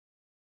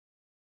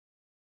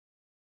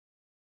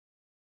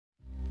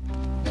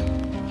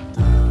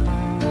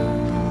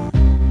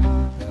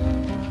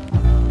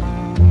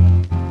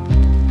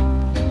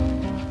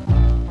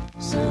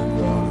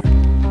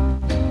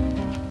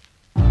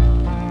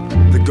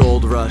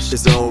Gold rush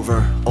is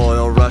over,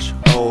 oil rush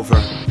over.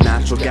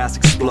 Natural gas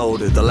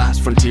exploded, the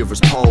last frontier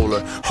was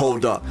polar.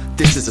 Hold up,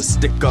 this is a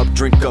stick up,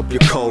 drink up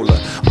your cola.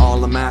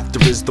 All I'm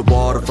after is the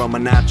water from a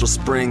natural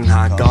spring.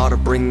 I gotta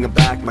bring it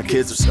back, my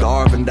kids are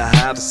starving to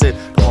have a sip.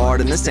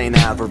 Pardon, this ain't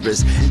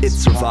avarice, it's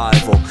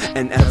survival,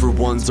 and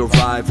everyone's a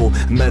rival.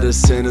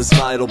 Medicine is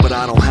vital, but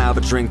I don't have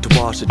a drink to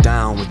wash it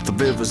down. With the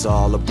rivers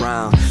all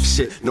around,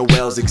 shit, no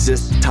wells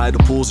exist.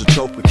 Tidal pools are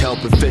choked with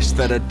kelp and fish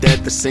that are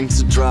dead. The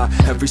sinks are dry,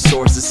 every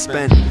source is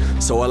spent.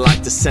 So I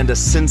like to send a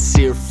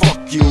sincere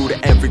fuck you to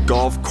every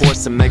golf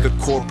course and mega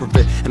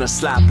corporate, and a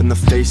slap in the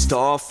face to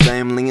all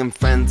family and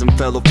friends and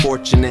fellow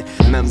fortunate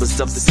members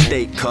of the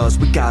state. Cause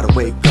we gotta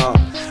wake up,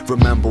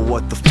 remember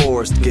what the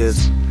forest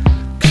gives: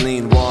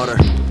 clean water.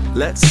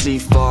 Let's see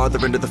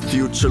farther into the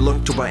future,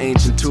 look to our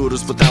ancient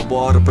tutors. Without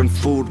water and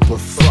food, we're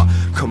fucked.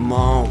 Come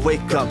on,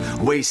 wake up,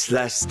 waste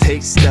less,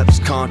 take steps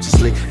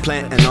consciously.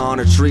 Plant and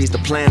honor trees, the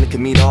planet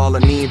can meet all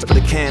our needs, but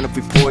it can't if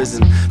we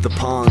poison the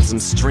ponds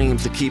and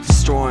streams to keep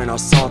destroying our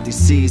salty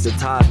seas.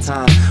 It's high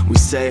time we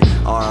say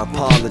our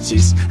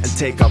apologies and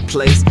take our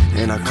place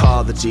in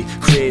ecology.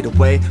 Create a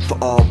way for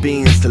all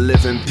beings to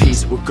live in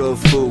peace with good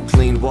food,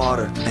 clean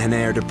water, and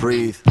air to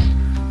breathe.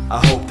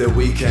 I hope that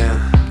we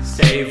can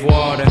save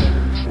water.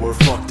 We're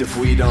fucked if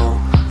we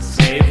don't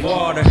save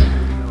water.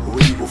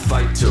 We will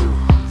fight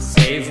to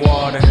save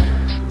water.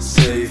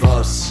 Save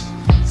us.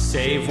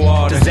 Save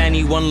water. Does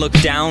anyone look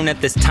down at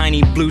this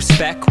tiny blue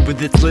speck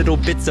with its little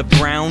bits of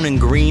brown and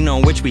green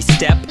on which we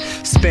step?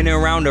 Spinning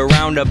around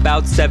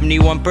about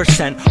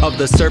 71% of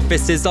the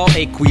surface is all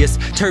aqueous,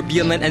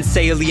 turbulent and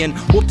saline.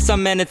 Whoops, I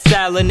meant it's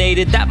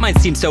salinated. That might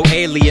seem so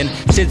alien,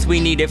 since we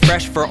need it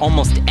fresh for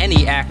almost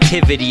any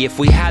activity. If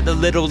we had a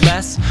little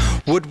less,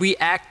 would we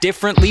act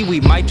differently?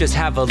 We might just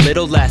have a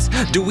little less.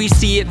 Do we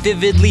see it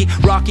vividly?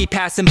 Rocky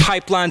passing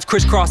pipelines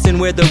crisscrossing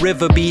where the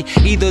river be.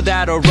 Either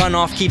that or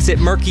runoff keeps it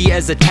murky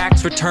as a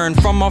tax return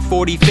from our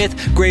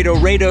 45th grade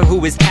orator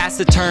who is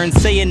taciturn,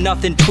 saying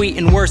nothing,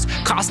 tweeting worse,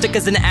 caustic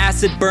as an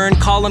acid burn.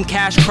 Call them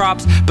cash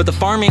crops, but the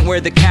farm ain't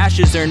where the cash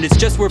is earned. It's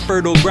just where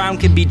fertile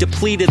ground can be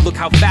depleted. Look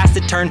how fast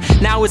it turned.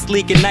 Now it's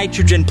leaking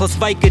nitrogen plus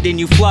Vicodin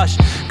you flush.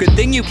 Good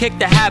thing you kicked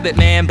the habit,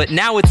 man, but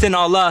now it's in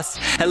all us.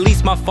 At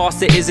least my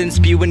faucet isn't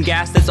spewing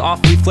gas that's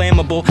awfully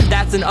flammable.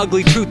 That's an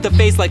ugly truth to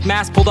face, like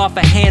mask pulled off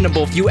a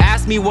Hannibal. If you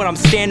ask me what I'm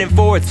standing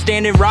for, it's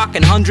standing rock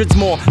and hundreds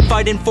more,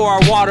 fighting for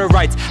our water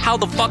rights. How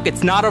the fuck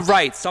it's not a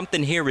right?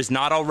 Something here is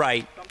not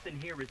alright.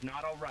 Something here is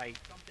not alright.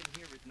 Something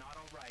here is not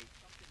alright.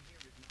 Something here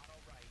is not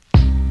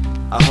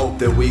alright. I hope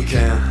that we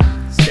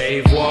can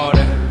save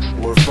water.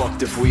 We're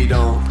fucked if we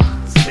don't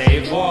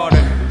save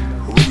water.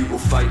 We will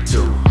fight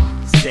to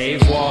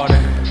save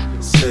water.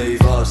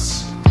 Save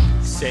us.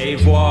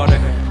 Save water.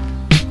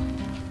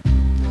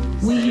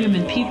 We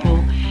human people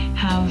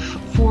have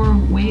 4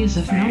 ways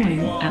of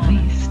knowing, at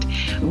least.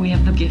 We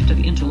have the gift of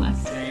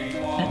intellect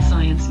that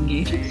science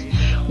engages.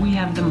 We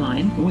have the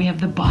mind, we have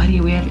the body,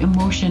 we have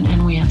emotion,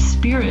 and we have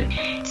spirit.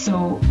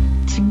 So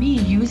to me,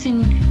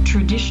 using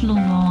traditional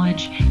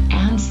knowledge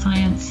and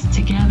science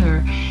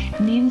together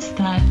means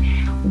that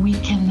we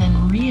can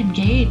then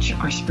re-engage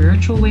our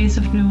spiritual ways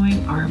of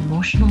knowing, our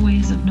emotional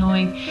ways of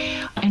knowing,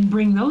 and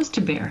bring those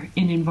to bear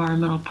in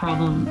environmental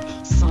problem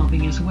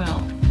solving as well.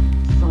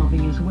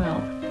 Solving as well.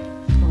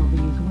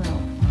 Solving as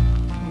well.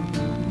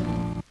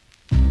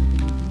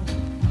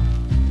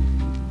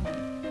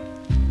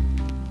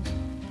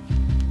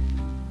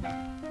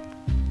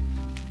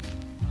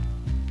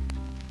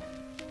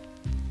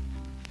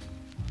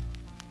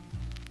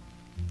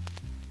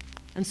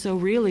 And so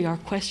really our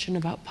question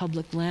about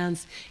public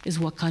lands is,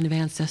 what kind of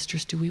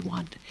ancestors do we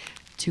want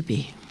to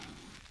be?